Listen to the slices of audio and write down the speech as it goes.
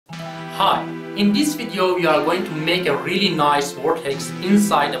Hi, in this video we are going to make a really nice vortex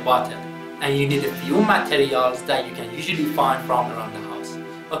inside a bottle, and you need a few materials that you can usually find from around the house.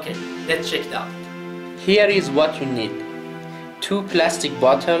 Okay, let's check it out. Here is what you need: 2 plastic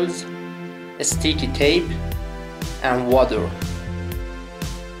bottles, a sticky tape, and water.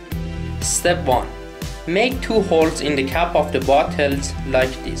 Step 1. Make 2 holes in the cap of the bottles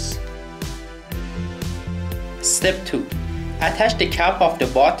like this. Step 2. Attach the cap of the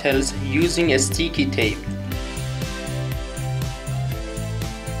bottles using a sticky tape.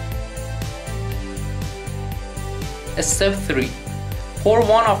 Step 3. Pour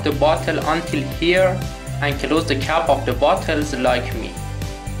one of the bottle until here and close the cap of the bottles like me.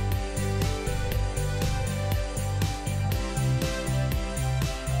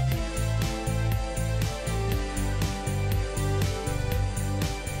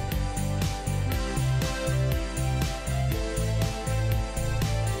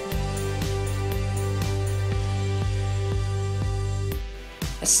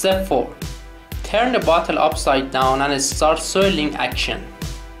 Step 4. Turn the bottle upside down and start swirling action.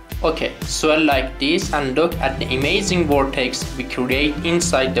 Okay, swirl like this and look at the amazing vortex we create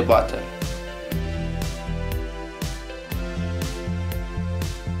inside the bottle.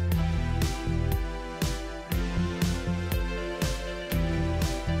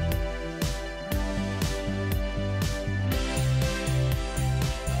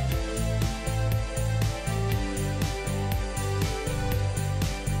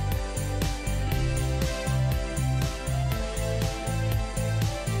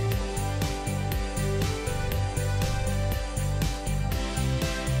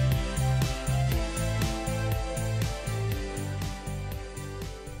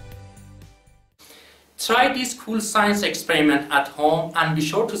 Try this cool science experiment at home and be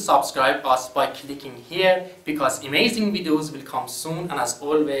sure to subscribe us by clicking here, because amazing videos will come soon, and as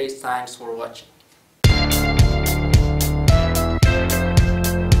always, thanks for watching.